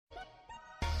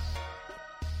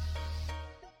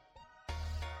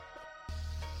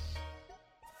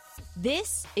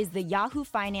This is the Yahoo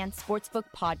Finance Sportsbook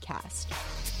Podcast.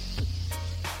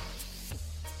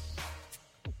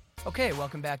 Okay,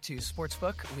 welcome back to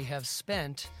Sportsbook. We have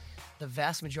spent the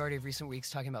vast majority of recent weeks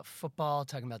talking about football,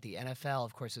 talking about the NFL.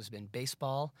 Of course, there's been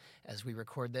baseball. As we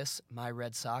record this, my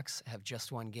Red Sox have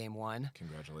just won Game 1.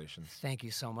 Congratulations. Thank you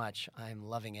so much. I'm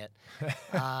loving it.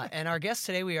 And our guest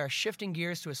today, we are shifting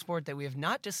gears to a sport that we have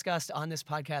not discussed on this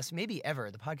podcast, maybe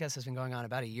ever. The podcast has been going on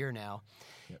about a year now.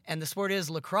 Yep. And the sport is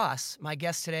lacrosse. My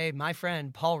guest today, my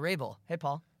friend, Paul Rabil. Hey,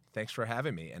 Paul. Thanks for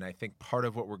having me. And I think part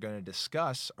of what we're going to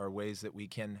discuss are ways that we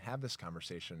can have this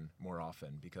conversation more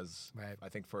often because I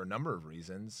think for a number of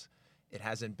reasons, it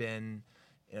hasn't been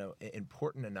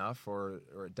important enough or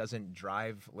it doesn't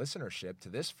drive listenership to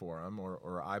this forum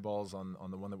or eyeballs on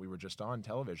the one that we were just on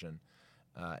television.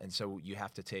 And so you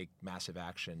have to take massive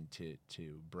action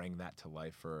to bring that to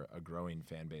life for a growing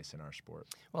fan base in our sport.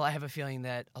 Well, I have a feeling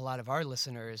that a lot of our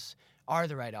listeners are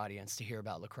the right audience to hear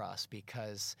about lacrosse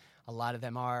because a lot of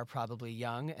them are probably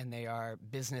young and they are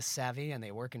business savvy and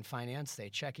they work in finance. They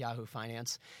check Yahoo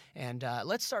Finance. And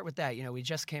let's start with that. We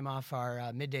just came off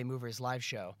our Midday Movers live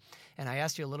show, and I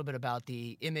asked you a little bit about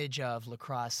the image of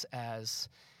lacrosse as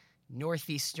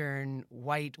Northeastern,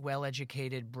 white,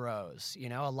 well-educated bros,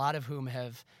 a lot of whom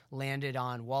have landed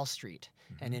on Wall Street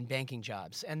and in banking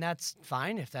jobs. And that's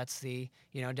fine if that's the,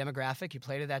 demographic. You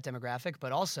play to that demographic.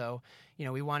 But also,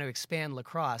 we want to expand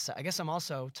lacrosse. I guess I'm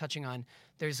also touching on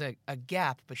there's a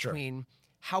gap between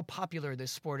how popular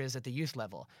this sport is at the youth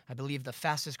level. I believe the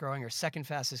fastest growing or second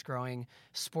fastest growing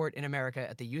sport in America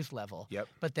at the youth level. Yep.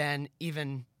 But then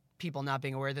even people not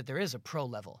being aware that there is a pro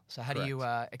level. So how do you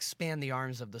expand the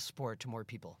arms of the sport to more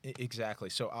people? Exactly.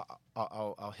 So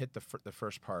I'll hit the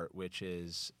first part, which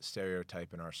is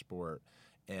stereotype in our sport.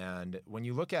 And when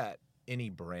you look at any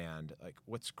brand, like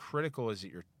what's critical is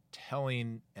that you're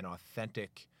telling an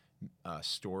authentic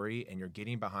story and you're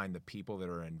getting behind the people that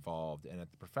are involved. And at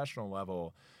the professional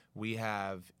level, we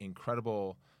have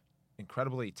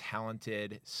incredibly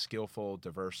talented, skillful,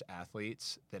 diverse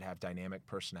athletes that have dynamic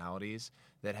personalities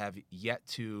that have yet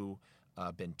to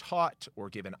been taught or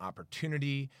given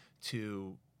opportunity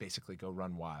to basically go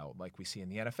run wild like we see in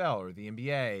the NFL or the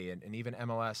NBA and even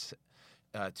MLS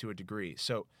to a degree.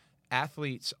 So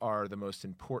athletes are the most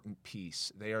important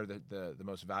piece. They are the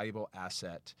most valuable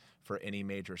asset for any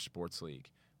major sports league.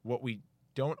 What we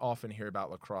don't often hear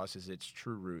about lacrosse is its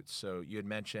true roots. So you had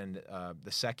mentioned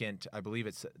the second, I believe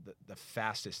it's the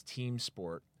fastest team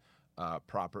sport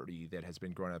property that has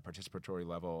been growing at a participatory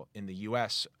level in the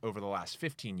U.S. over the last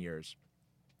 15 years.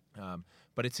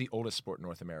 But it's the oldest sport in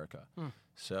North America.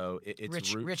 So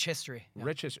it's rich history.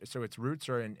 Yeah. So its roots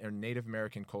are in Native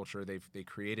American culture. They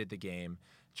created the game.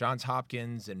 Johns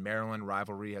Hopkins and Maryland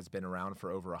rivalry has been around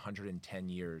for over 110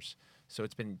 years. So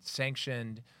it's been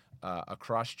sanctioned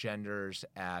across genders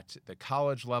at the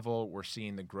college level. We're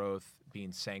seeing the growth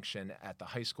being sanctioned at the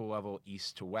high school level,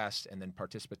 east to west, and then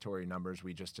participatory numbers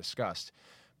we just discussed.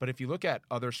 But if you look at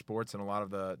other sports and a lot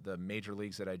of the major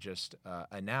leagues that I just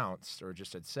announced or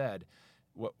just had said,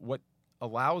 what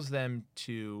allows them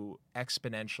to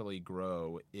exponentially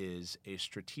grow is a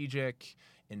strategic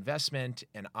investment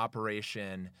and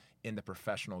operation in the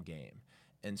professional game.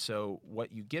 And so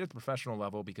what you get at the professional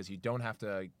level, because you don't have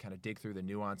to kind of dig through the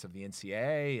nuance of the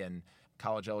NCAA and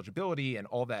college eligibility and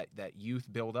all that youth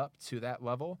build up to that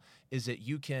level, is that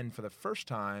you can, for the first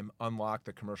time, unlock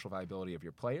the commercial viability of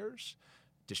your players,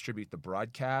 distribute the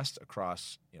broadcast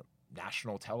across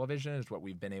national television is what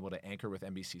we've been able to anchor with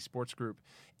NBC Sports Group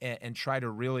and try to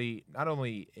really not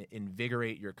only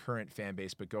invigorate your current fan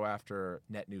base, but go after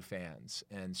net new fans.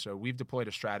 And so we've deployed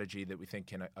a strategy that we think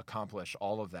can accomplish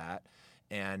all of that.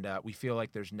 And we feel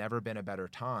like there's never been a better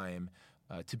time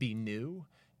to be new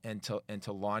and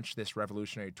to launch this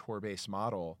revolutionary tour-based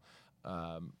model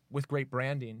with great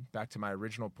branding, back to my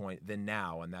original point, than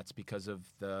now. And that's because of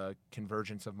the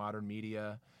convergence of modern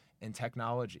media and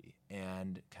technology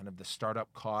and kind of the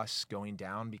startup costs going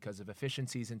down because of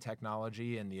efficiencies in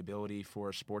technology and the ability for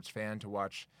a sports fan to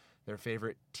watch their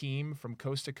favorite team from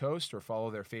coast to coast or follow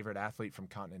their favorite athlete from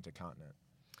continent to continent.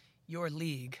 Your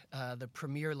league, the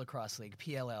Premier Lacrosse League,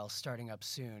 PLL, starting up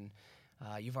soon.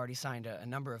 You've already signed a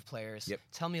number of players. Yep.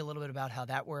 Tell me a little bit about how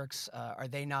that works. Are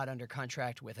they not under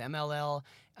contract with MLL?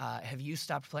 Have you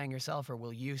stopped playing yourself, or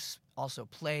will you also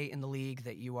play in the league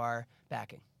that you are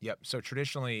backing? Yep. So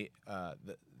traditionally,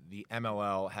 the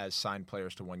MLL has signed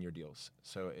players to one-year deals.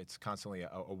 So it's constantly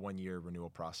a one-year renewal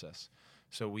process.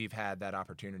 So we've had that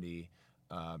opportunity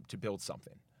to build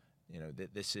something.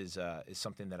 This is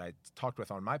something that I talked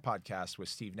with on my podcast with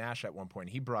Steve Nash at one point.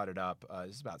 He brought it up.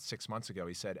 This is about 6 months ago.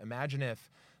 He said, imagine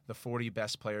if the 40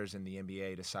 best players in the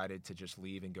NBA decided to just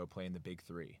leave and go play in the Big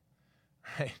Three.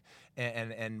 Right.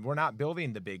 And we're not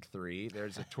building the Big Three.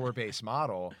 There's a tour-based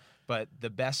model, but the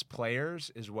best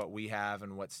players is what we have,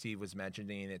 and what Steve was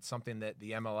mentioning. It's something that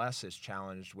the MLS is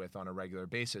challenged with on a regular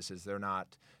basis, is they're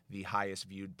not the highest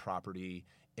viewed property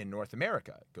in North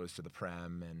America. It goes to the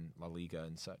Prem and La Liga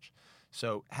and such.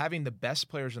 So having the best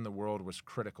players in the world was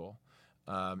critical.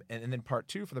 And then part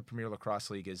two for the Premier Lacrosse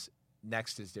League is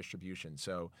distribution.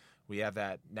 So we have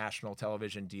that national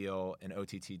television deal and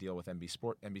OTT deal with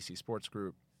NBC Sports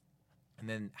Group. And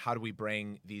then how do we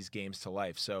bring these games to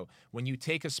life? So when you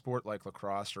take a sport like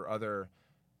lacrosse or other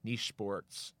niche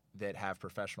sports that have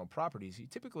professional properties, you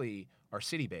typically are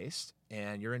city-based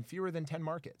and you're in fewer than 10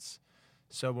 markets.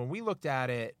 So when we looked at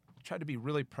it, tried to be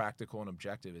really practical and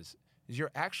objective, is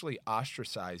you're actually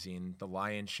ostracizing the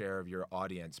lion's share of your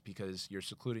audience because you're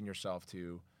secluding yourself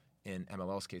to, in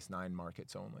MLL's case, 9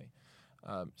 markets only.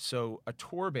 So a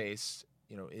tour base,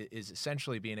 is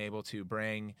essentially being able to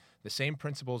bring the same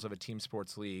principles of a team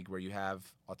sports league where you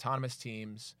have autonomous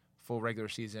teams, full regular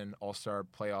season, all-star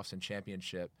playoffs, and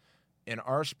championship. In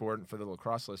our sport, and for the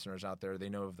lacrosse listeners out there, they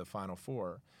know of the Final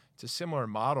Four. It's a similar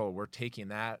model. We're taking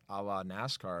that a la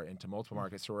NASCAR into multiple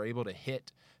markets, so we're able to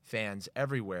hit fans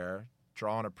everywhere,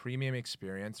 draw on a premium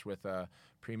experience with a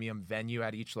premium venue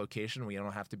at each location. We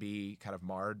don't have to be kind of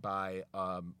marred by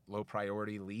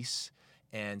low-priority lease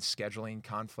and scheduling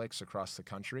conflicts across the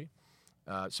country.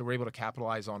 So we're able to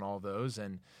capitalize on all those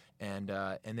and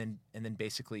then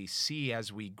basically see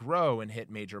as we grow and hit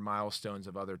major milestones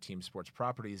of other team sports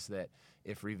properties that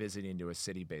if revisiting to a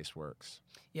city base works.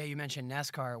 Yeah, you mentioned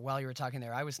NASCAR. While you were talking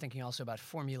there, I was thinking also about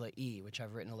Formula E, which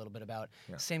I've written a little bit about.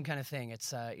 Yeah. Same kind of thing.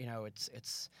 It's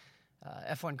it's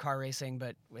F1 car racing,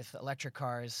 but with electric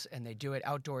cars, and they do it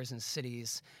outdoors in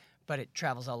cities, but it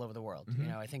travels all over the world.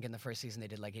 Mm-hmm. I think in the first season they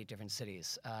did like 8 different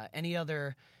cities. Any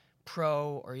other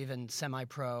pro or even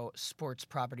semi-pro sports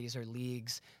properties or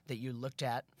leagues that you looked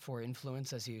at for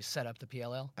influence as you set up the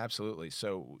PLL? Absolutely.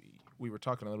 So we were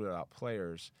talking a little bit about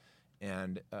players,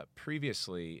 and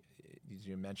previously, as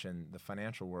you mentioned, the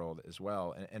financial world as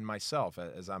well, and myself,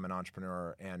 as I'm an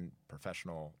entrepreneur and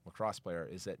professional lacrosse player,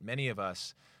 is that many of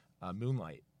us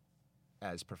moonlight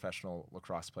as professional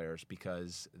lacrosse players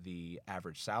because the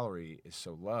average salary is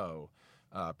so low.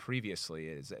 Previously,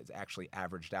 it's actually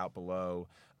averaged out below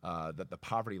the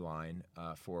poverty line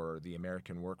for the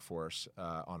American workforce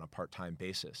on a part-time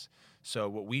basis. So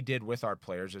what we did with our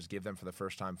players is give them for the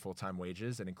first time full-time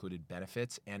wages that included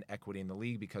benefits and equity in the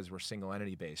league because we're single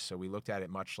entity based. So we looked at it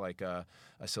much like a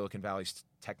Silicon Valley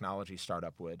technology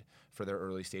startup would for their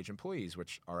early stage employees,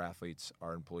 which our athletes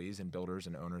are employees and builders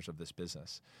and owners of this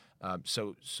business.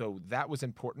 So that was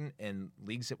important, and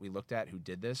leagues that we looked at who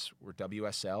did this were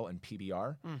WSL and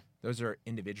PBR. Those are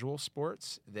individual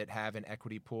sports that have an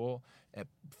equity pool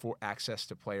for access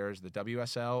to players. The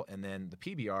WSL and then the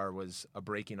PBR was a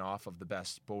breaking off of the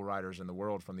best bull riders in the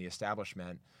world from the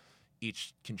establishment,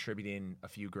 each contributing a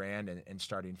few grand and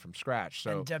starting from scratch.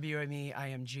 So and WME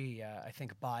IMG, I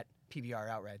think, bought PBR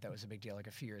outright. That was a big deal like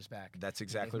a few years back. That's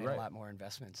exactly They've made right. A lot more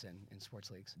investments in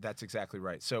sports leagues. That's exactly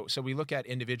right. So we look at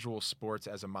individual sports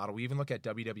as a model. We even look at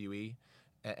WWE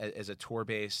as a tour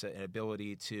base, an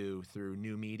ability to, through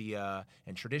new media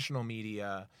and traditional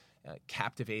media,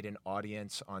 captivate an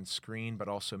audience on screen, but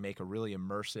also make a really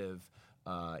immersive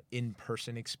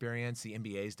in-person experience. The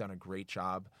NBA has done a great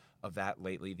job of that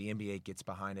lately. The NBA gets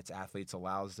behind its athletes,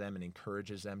 allows them and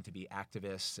encourages them to be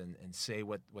activists and say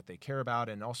what they care about,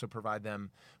 and also provide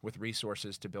them with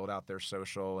resources to build out their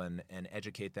social and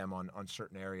educate them on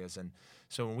certain areas. And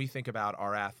so when we think about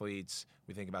our athletes,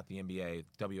 we think about the NBA,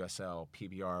 WSL,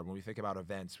 PBR. When we think about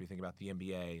events, we think about the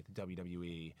NBA, the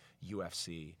WWE,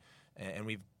 UFC. And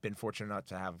we've been fortunate enough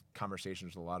to have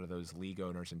conversations with a lot of those league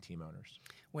owners and team owners.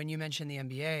 When you mention the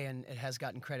NBA, and it has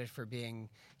gotten credit for being,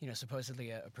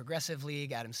 supposedly a progressive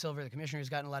league, Adam Silver, the commissioner, has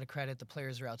gotten a lot of credit. The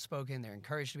players are outspoken. They're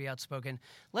encouraged to be outspoken.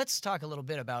 Let's talk a little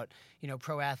bit about,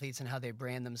 pro athletes and how they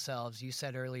brand themselves. You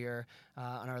said earlier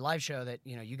on our live show that,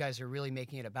 you guys are really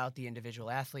making it about the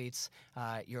individual athletes.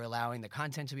 You're allowing the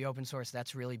content to be open source.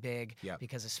 That's really big. Yep.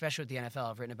 Because especially with the NFL,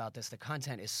 I've written about this, the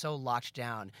content is so locked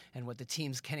down, and what the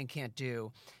teams can and can't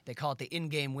do, they call it the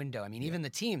in-game window. I mean, even the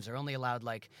teams are only allowed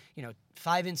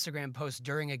 5 Instagram posts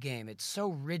during a game. It's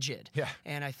so rigid. Yeah.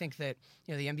 And I think that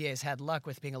the NBA has had luck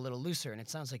with being a little looser, and it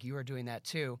sounds like you are doing that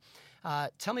too.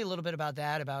 Tell me a little bit about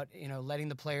that, about letting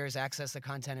the players access the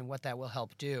content and what that will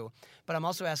help do. But I'm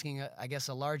also asking, I guess,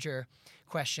 a larger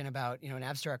question about, an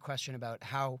abstract question about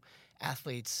how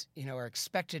athletes, are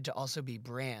expected to also be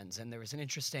brands. And there was an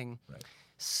interesting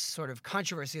sort of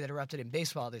controversy that erupted in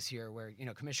baseball this year where,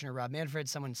 Commissioner Rob Manfred,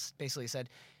 someone basically said,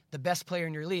 the best player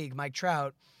in your league, Mike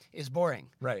Trout, is boring.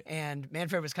 Right. And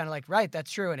Manfred was kind of like, right, that's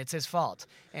true, and it's his fault.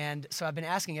 And so I've been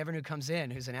asking everyone who comes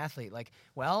in who's an athlete, like,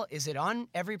 well, is it on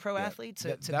every pro athlete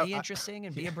to be interesting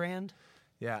and be a brand?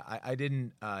 Yeah, I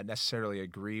didn't necessarily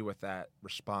agree with that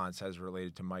response as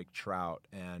related to Mike Trout.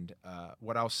 And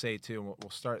what I'll say, too, and we'll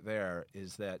start there,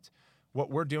 is that what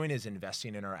we're doing is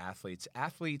investing in our athletes.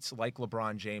 Athletes like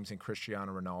LeBron James and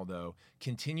Cristiano Ronaldo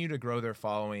continue to grow their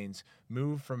followings,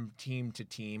 move from team to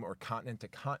team or continent to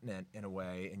continent in a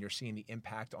way, and you're seeing the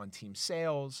impact on team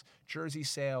sales, jersey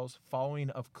sales, following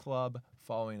of club,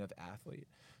 following of athlete.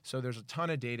 So there's a ton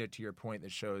of data, to your point,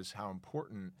 that shows how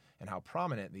important and how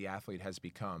prominent the athlete has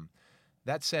become.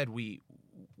 That said, we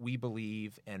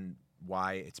believe, and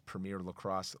why it's Premier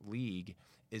Lacrosse League,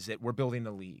 is that we're building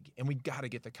a league, and we've got to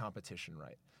get the competition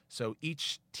right. So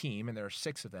each team, and there are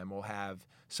 6 of them, will have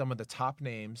some of the top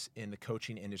names in the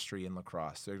coaching industry in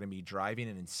lacrosse. They're going to be driving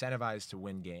and incentivized to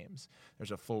win games.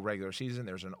 There's a full regular season.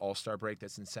 There's an all-star break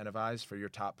that's incentivized for your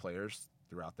top players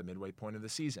throughout the midway point of the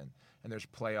season. And there's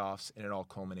playoffs, and it all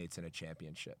culminates in a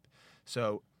championship.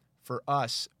 So for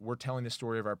us, we're telling the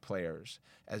story of our players.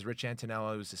 As Rich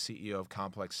Antonello, who's the CEO of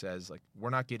Complex, says, we're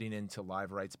not getting into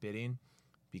live rights bidding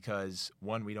because,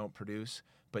 1, we don't produce,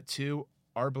 but 2,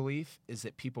 our belief is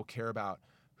that people care about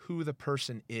who the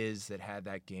person is that had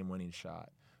that game-winning shot,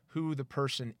 who the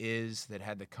person is that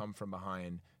had the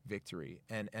come-from-behind victory,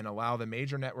 and allow the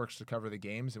major networks to cover the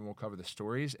games, and we'll cover the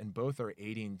stories, and both are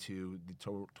aiding to the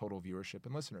total viewership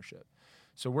and listenership.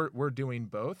 So we're doing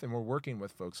both, and we're working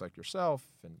with folks like yourself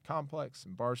and Complex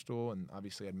and Barstool, and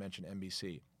obviously I'd mentioned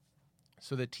NBC.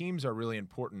 So the teams are really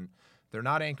important. They're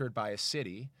not anchored by a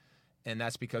city, and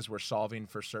that's because we're solving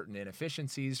for certain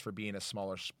inefficiencies for being a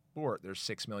smaller sport. There's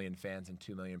 6 million fans and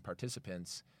 2 million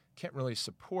participants. Can't really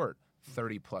support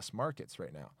 30-plus markets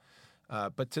right now.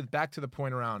 But back to the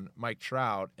point around Mike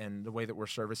Trout and the way that we're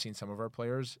servicing some of our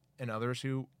players and others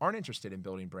who aren't interested in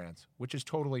building brands, which is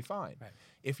totally fine. Right.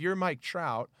 If you're Mike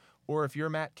Trout or if you're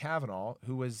Matt Cavanaugh,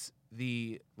 who was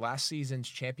the last season's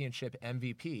championship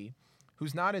MVP,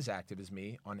 who's not as active as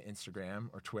me on Instagram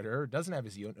or Twitter, doesn't have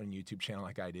his own YouTube channel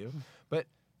like I do, but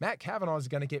Matt Cavanaugh is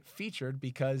going to get featured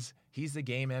because he's the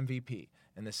game MVP.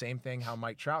 And the same thing how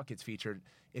Mike Trout gets featured.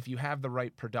 If you have the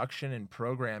right production and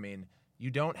programming, you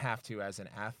don't have to, as an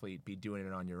athlete, be doing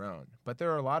it on your own. But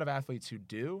there are a lot of athletes who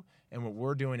do, and what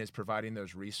we're doing is providing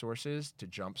those resources to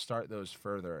jumpstart those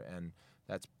further, and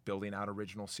that's building out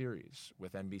original series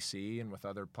with NBC and with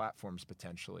other platforms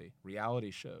potentially, reality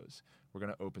shows. We're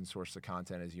going to open source the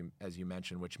content, as you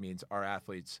mentioned, which means our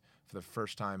athletes, for the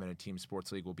first time in a team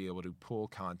sports league, will be able to pull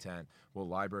content. We'll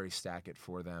library stack it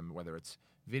for them, whether it's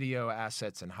video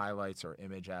assets and highlights or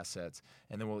image assets,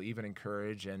 and then we'll even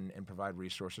encourage and provide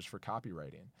resources for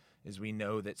copywriting, as we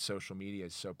know that social media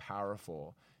is so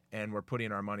powerful, and we're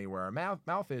putting our money where our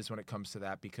mouth is when it comes to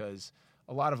that, because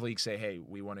a lot of leagues say, hey,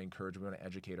 we want to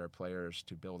educate our players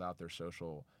to build out their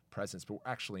social presence, but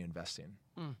we're actually investing.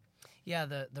 Yeah,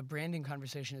 the branding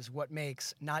conversation is what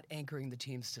makes not anchoring the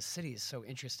teams to cities so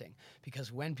interesting.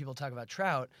 Because when people talk about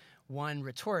Trout, one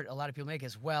retort a lot of people make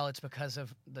is, well, it's because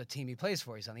of the team he plays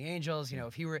for. He's on the Angels. You know,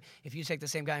 if you take the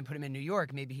same guy and put him in New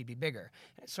York, maybe he'd be bigger.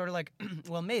 And it's sort of like,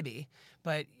 well, maybe,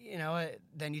 but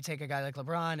then you take a guy like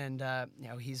LeBron,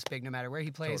 and he's big no matter where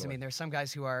he plays. Totally. I mean, there's some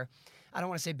guys who are, I don't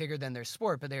want to say bigger than their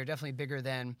sport, but they're definitely bigger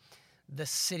than the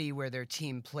city where their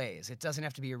team plays. It doesn't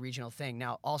have to be a regional thing.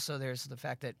 Now, also, there's the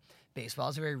fact that baseball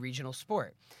is a very regional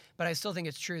sport. But I still think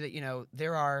it's true that,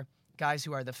 there are guys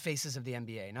who are the faces of the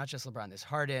NBA, not just LeBron. There's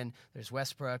Harden, there's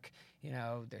Westbrook,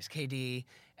 there's KD.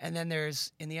 And then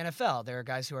there's, in the NFL, there are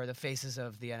guys who are the faces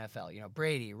of the NFL.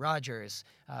 Brady, Rodgers,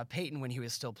 Peyton when he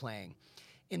was still playing.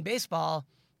 In baseball,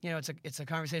 it's a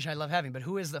conversation I love having, but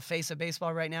who is the face of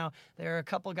baseball right now? There are a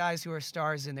couple guys who are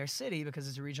stars in their city because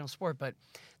it's a regional sport, but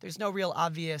there's no real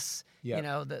obvious,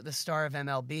 the star of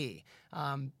MLB.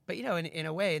 But in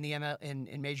a way, in the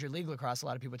in Major League Lacrosse, a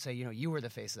lot of people would say, you were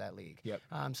the face of that league. Yep.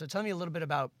 So tell me a little bit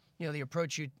about the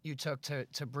approach you took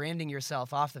to branding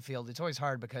yourself off the field. It's always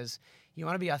hard because you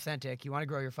want to be authentic, you want to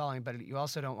grow your following, but you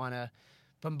also don't want to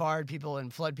bombard people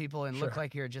and flood people and look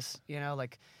like you're just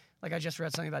Like I just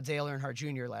read something about Dale Earnhardt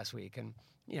Jr. last week, and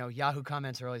Yahoo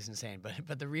comments are always insane,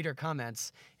 but the reader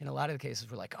comments in a lot of the cases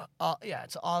were like,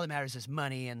 it's all that matters is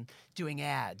money and doing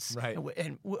ads, right?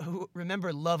 And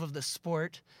remember love of the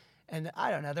sport, and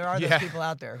I don't know, there are those people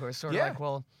out there who are sort of like,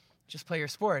 well, just play your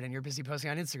sport and you're busy posting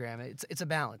on Instagram. It's a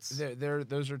balance.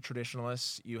 Those are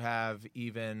traditionalists. You have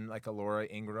even like a Laura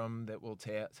Ingraham that will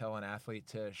tell an athlete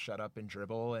to shut up and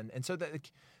dribble. And so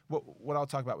that what I'll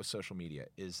talk about with social media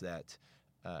is that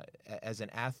as an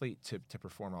athlete to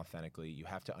perform authentically, you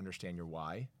have to understand your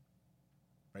why,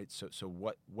 right? So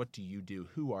what do you do?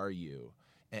 Who are you?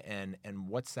 And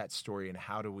what's that story, and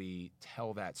how do we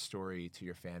tell that story to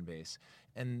your fan base?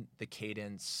 And the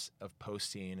cadence of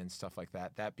posting and stuff like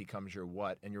that becomes your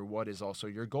what, and your what is also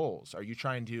your goals. Are you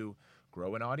trying to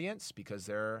grow an audience? Because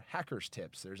there are hackers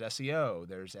tips, there's SEO,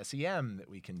 there's SEM that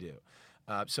we can do.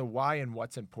 So why and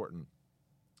what's important.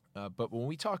 But when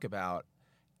we talk about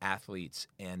athletes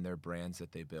and their brands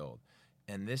that they build,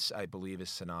 and this, I believe, is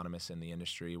synonymous in the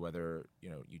industry, whether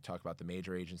you talk about the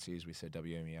major agencies, we said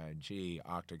WMEIG,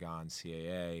 Octagon,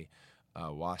 CAA,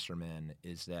 Wasserman,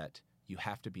 is that you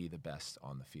have to be the best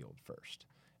on the field first.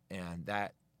 And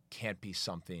that can't be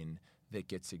something that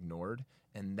gets ignored.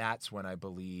 And that's when I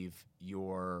believe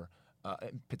your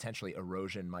potentially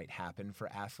erosion might happen for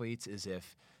athletes, is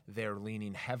if they're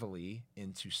leaning heavily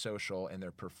into social and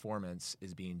their performance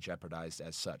is being jeopardized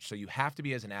as such. So you have to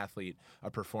be, as an athlete,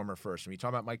 a performer first. When you talk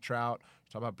about Mike Trout,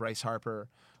 you talk about Bryce Harper,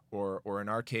 or in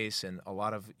our case, and a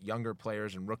lot of younger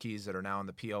players and rookies that are now in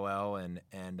the PLL,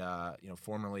 and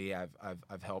formerly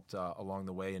I've helped along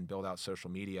the way and build out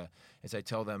social media, is I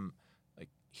tell them, like,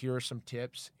 here are some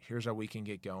tips, here's how we can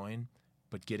get going,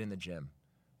 but get in the gym.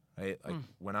 Right? Like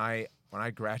when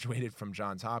I graduated from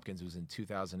Johns Hopkins, it was in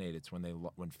 2008. It's when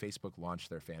Facebook launched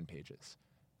their fan pages.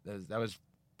 That was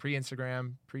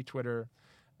pre-Instagram, pre-Twitter.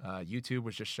 YouTube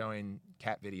was just showing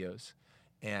cat videos,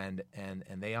 and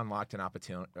they unlocked an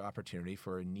opportunity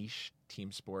for a niche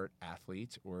team sport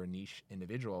athlete or a niche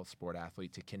individual sport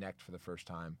athlete to connect for the first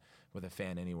time with a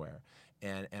fan anywhere.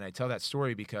 And I tell that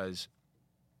story because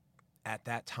at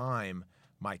that time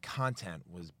my content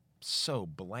was so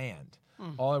bland.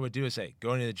 All I would do is say,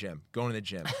 going to the gym, going to the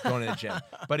gym, going to the gym.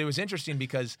 But it was interesting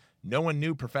because no one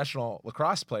knew professional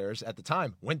lacrosse players at the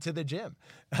time went to the gym.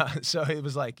 So it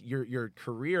was like your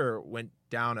career went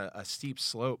down a steep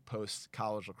slope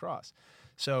post-college lacrosse.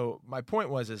 So my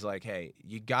point is like, hey,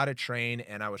 you got to train.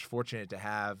 And I was fortunate to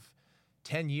have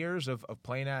 10 years of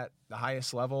playing at the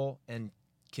highest level and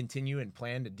continue and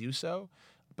plan to do so.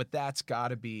 But that's got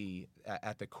to be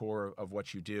at the core of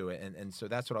what you do. And so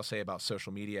that's what I'll say about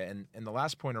social media. And the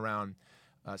last point around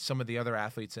some of the other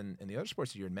athletes and the other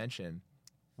sports that you had mentioned,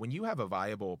 when you have a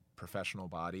viable professional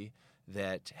body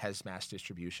that has mass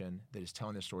distribution, that is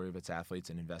telling the story of its athletes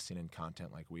and investing in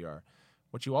content like we are,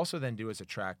 what you also then do is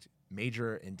attract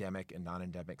major endemic and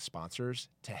non-endemic sponsors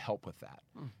to help with that,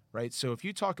 right? So if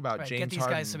you talk about James Harden... Get these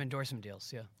guys some endorsement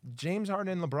deals, yeah. James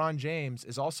Harden and LeBron James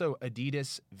is also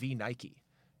Adidas v. Nike.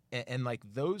 And like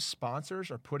those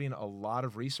sponsors are putting a lot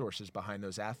of resources behind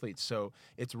those athletes. So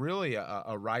it's really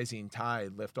a rising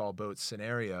tide, lift all boats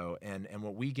scenario. And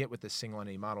what we get with the single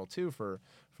entity model too for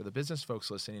the business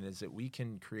folks listening is that we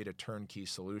can create a turnkey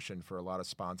solution for a lot of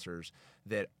sponsors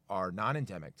that are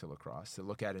non-endemic to lacrosse, that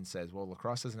look at it and says, well,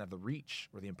 lacrosse doesn't have the reach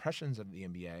or the impressions of the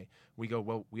NBA. We go,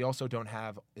 well, we also don't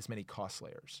have as many cost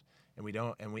layers. And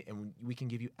we can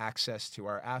give you access to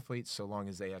our athletes so long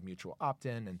as they have mutual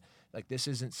opt-in. And like, this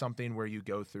isn't something where you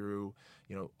go through,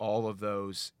 all of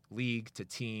those league to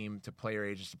team to player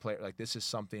agents to player. Like, this is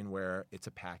something where it's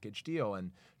a package deal.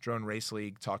 And Drone Race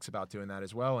League talks about doing that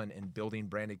as well, and building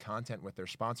branded content with their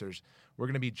sponsors. We're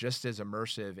going to be just as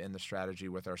immersive in the strategy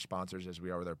with our sponsors as we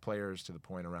are with our players, to the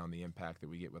point around the impact that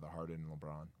we get with a Harden and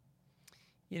LeBron.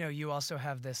 You also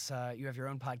have this, you have your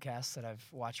own podcast that I've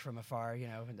watched from afar,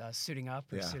 Suiting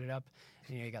Up or Suited Up.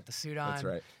 You got the suit on. That's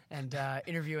right. And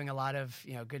interviewing a lot of,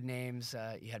 good names.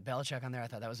 You had Belichick on there. I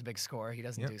thought that was a big score. He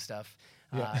doesn't do stuff.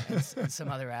 And some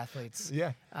other athletes.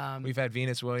 Yeah. We've had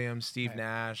Venus Williams, Steve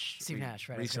Nash. Steve Nash,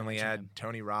 right. Recently had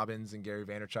Tony Robbins and Gary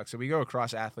Vaynerchuk. So we go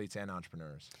across athletes and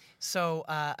entrepreneurs. So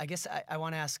I guess I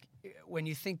want to ask, when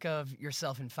you think of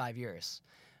yourself in 5 years,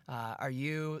 are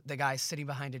you the guy sitting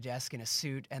behind a desk in a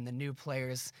suit, and the new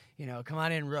players, come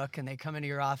on in, Rook, and they come into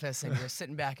your office and you're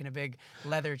sitting back in a big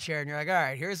leather chair and you're like, all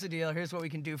right, here's the deal. Here's what we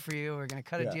can do for you. We're going to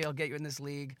cut a deal, get you in this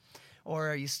league. Or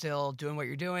are you still doing what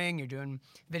you're doing? You're doing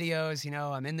videos,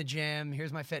 I'm in the gym.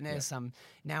 Here's my fitness. I'm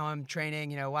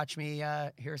training, watch me.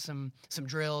 Here's some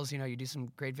drills. You do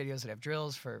some great videos that have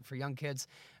drills for young kids.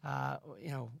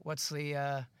 What's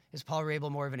is Paul Rabil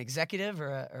more of an executive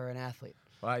or an athlete?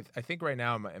 Well, I think right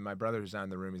now, my brother who's not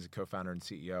in the room, he's a co-founder and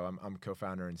CEO. I'm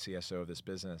co-founder and CSO of this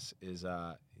business. Is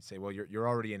say, well, you're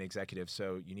already an executive,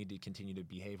 so you need to continue to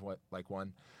behave like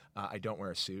one. I don't wear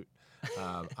a suit.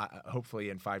 Hopefully,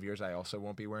 in 5 years, I also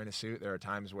won't be wearing a suit. There are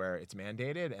times where it's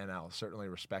mandated, and I'll certainly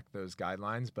respect those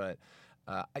guidelines. But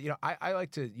I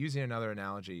like to, using another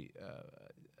analogy,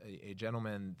 a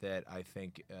gentleman that I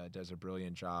think does a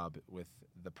brilliant job with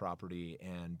the property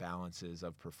and balances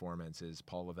of performance is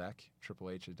Paul Levesque,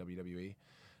 Triple H at WWE.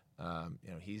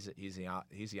 He's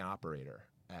the operator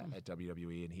at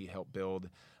WWE, and he helped build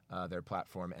their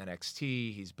platform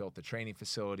NXT. He's built the training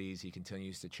facilities. He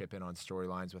continues to chip in on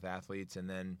storylines with athletes, and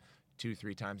then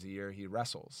 2-3 times a year he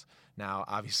wrestles. Now,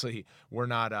 obviously, we're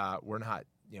not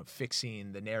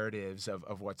fixing the narratives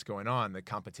of what's going on. The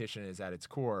competition is at its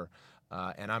core.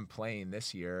 And I'm playing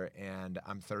this year, and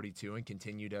I'm 32 and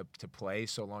continue to play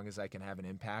so long as I can have an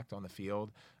impact on the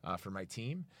field for my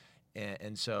team.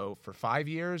 And so for 5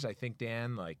 years, I think,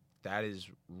 Dan, like, that is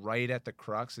right at the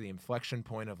crux of the inflection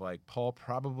point of, like, Paul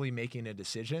probably making a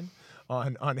decision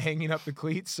on hanging up the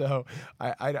cleats. So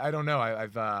I don't know.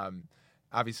 I've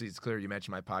obviously, it's clear you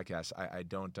mentioned my podcast. I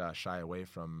don't shy away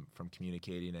from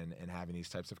communicating and having these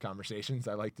types of conversations.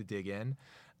 I like to dig in.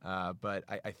 But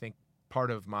I think part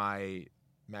of my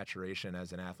maturation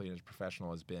as an athlete and as a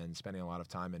professional has been spending a lot of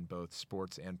time in both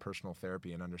sports and personal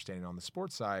therapy and understanding on the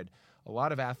sports side. A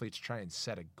lot of athletes try and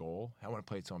set a goal. I want to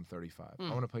play till I'm 35. I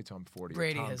want to play till I'm 40.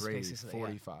 Brady Tom has Brady, basically,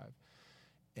 45.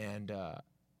 Yeah. And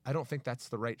I don't think that's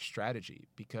the right strategy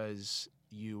because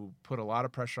you put a lot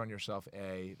of pressure on yourself.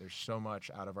 A, there's so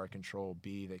much out of our control.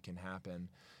 B, that can happen.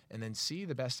 And then C,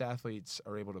 the best athletes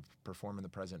are able to perform in the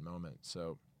present moment.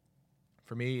 So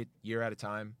for me, year at a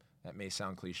time. That may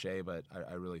sound cliche, but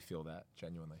I really feel that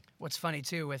genuinely. What's funny,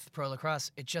 too, with pro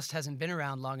lacrosse, it just hasn't been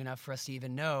around long enough for us to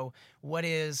even know what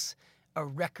is a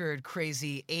record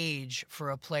crazy age for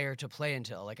a player to play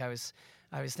until. Like I was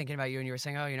thinking about you, and you were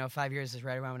saying, 5 years is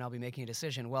right around when I'll be making a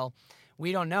decision. Well,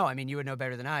 we don't know. I mean, you would know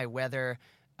better than I whether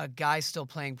a guy still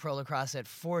playing pro lacrosse at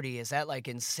 40, is that like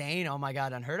insane? Oh my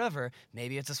God, unheard of? Or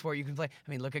maybe it's a sport you can play. I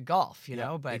mean, look at golf, you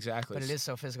know? But, exactly. But it is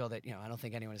so physical that, I don't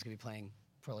think anyone is going to be playing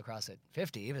pro lacrosse at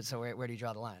 50 even. So where do you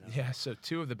draw the line? Yeah, so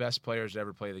two of the best players to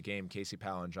ever play the game, Casey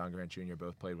Powell and John Grant Jr.,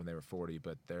 both played when they were 40,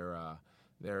 but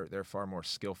they're far more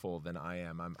skillful than I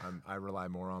am. I rely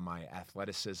more on my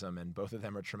athleticism, and both of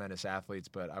them are tremendous athletes,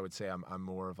 but I would say I'm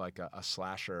more of like a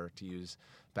slasher, to use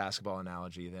basketball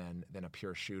analogy, than a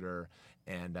pure shooter,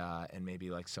 and maybe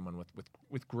like someone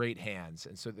with great hands.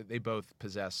 And so they both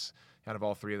possess kind of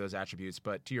all three of those attributes.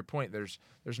 But to your point, there's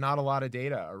not a lot of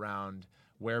data around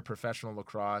where professional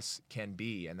lacrosse can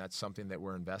be, and that's something that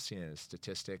we're investing in, is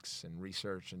statistics and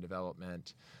research and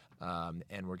development,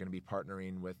 and we're going to be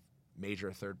partnering with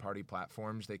major third-party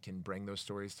platforms that can bring those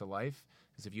stories to life.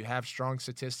 Because if you have strong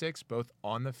statistics, both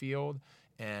on the field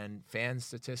and fan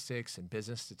statistics and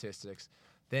business statistics,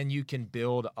 then you can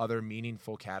build other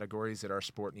meaningful categories that our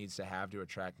sport needs to have to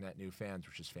attract net new fans,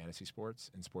 which is fantasy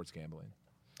sports and sports gambling.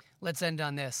 Let's end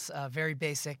on this very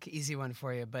basic, easy one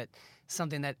for you, but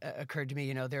something that occurred to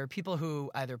me. There are people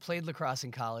who either played lacrosse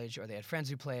in college, or they had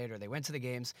friends who played, or they went to the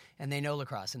games, and they know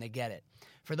lacrosse and they get it.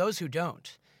 For those who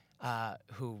don't,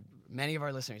 who many of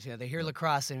our listeners, they hear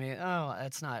lacrosse and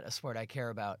that's not a sport I care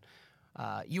about.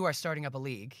 You are starting up a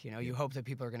league. You hope that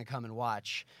people are going to come and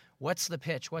watch. What's the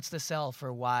pitch? What's the sell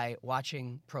for why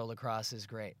watching pro lacrosse is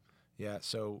great? Yeah,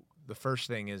 so the first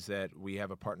thing is that we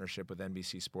have a partnership with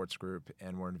NBC Sports Group,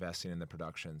 and we're investing in the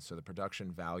production. So the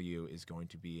production value is going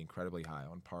to be incredibly high,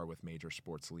 on par with major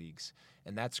sports leagues.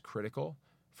 And that's critical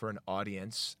for an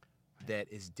audience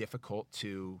that is difficult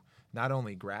to not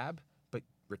only grab, but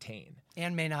retain.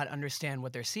 And may not understand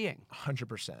what they're seeing.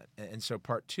 100%. And so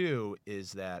part two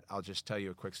is that I'll just tell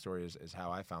you a quick story is how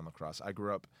I found lacrosse. I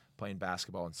grew up playing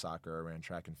basketball and soccer. I ran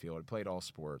track and field. I played all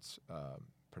sports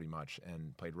pretty much,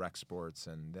 and played rec sports.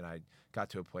 And then I got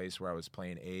to a place where I was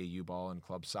playing AAU ball and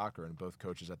club soccer, and both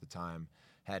coaches at the time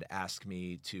had asked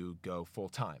me to go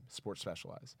full-time, sports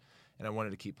specialized. And I wanted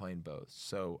to keep playing both.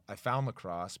 So I found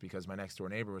lacrosse because my next-door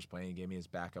neighbor was playing and gave me his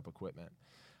backup equipment.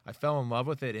 I fell in love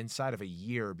with it inside of a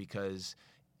year because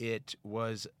it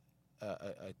was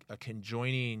a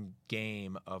conjoining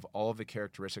game of all of the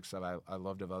characteristics that I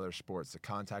loved of other sports: the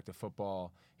contact of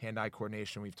football, hand-eye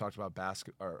coordination. We've talked about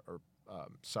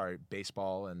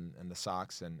baseball and the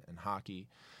Sox and hockey,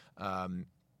 and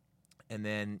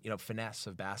then finesse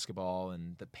of basketball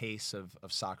and the pace of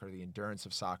soccer, the endurance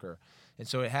of soccer. And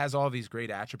so it has all these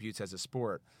great attributes as a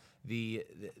sport. the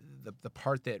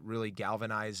part that really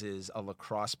galvanizes a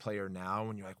lacrosse player now,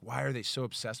 when you're like, why are they so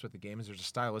obsessed with the game, is there's a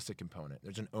stylistic component.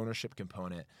 There's an ownership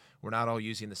component. We're not all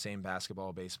using the same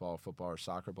basketball, baseball, football, or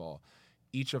soccer ball.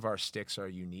 Each of our sticks are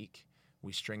unique.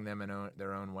 We string them in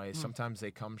their own way. Sometimes they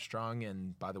come strung,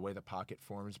 and by the way the pocket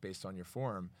forms based on your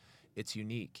form, it's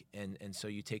unique. And so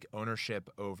you take ownership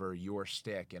over your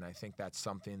stick, and I think that's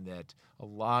something that a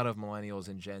lot of millennials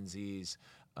and Gen Zs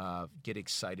get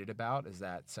excited about, is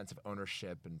that sense of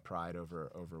ownership and pride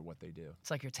over what they do. It's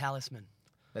like your talisman.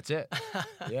 That's it.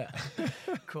 Yeah.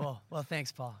 Cool. Well,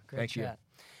 thanks, Paul. Great Thank chat.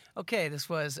 Okay, this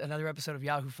was another episode of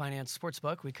Yahoo Finance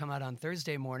Sportsbook. We come out on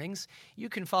Thursday mornings. You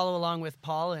can follow along with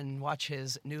Paul and watch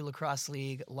his new lacrosse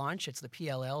league launch. It's the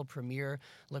PLL, Premier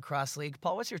Lacrosse League.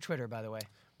 Paul, what's your Twitter, by the way?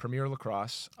 Premier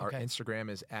Lacrosse. Okay. Our Instagram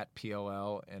is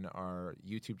 @PLL, and our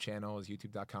YouTube channel is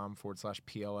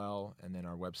youtube.com/PLL, and then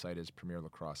our website is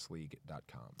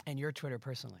premierlacrosseleague.com. And your Twitter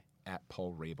personally?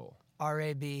 @Paul Rabil.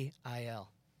 Rabil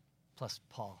plus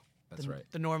Paul. That's right.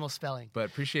 The normal spelling. But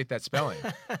appreciate that spelling.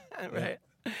 Right.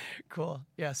 Cool.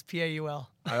 Yes, Paul.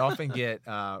 I often get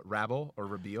Rabil or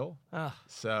Rabil,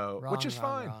 Wrong, which is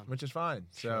fine. wrong. Which is fine.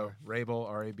 Sure. So Rabil,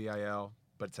 Rabil,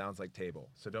 but it sounds like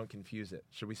table. So don't confuse it.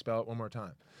 Should we spell it one more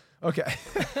time? Okay.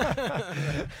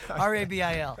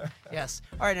 Rabil. Yes.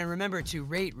 All right, and remember to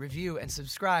rate, review, and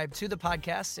subscribe to the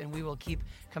podcast, and we will keep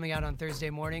coming out on Thursday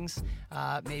mornings.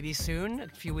 Maybe soon, a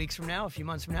few weeks from now, a few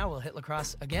months from now, we'll hit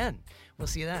lacrosse again. We'll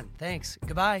see you then. Thanks.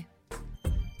 Goodbye.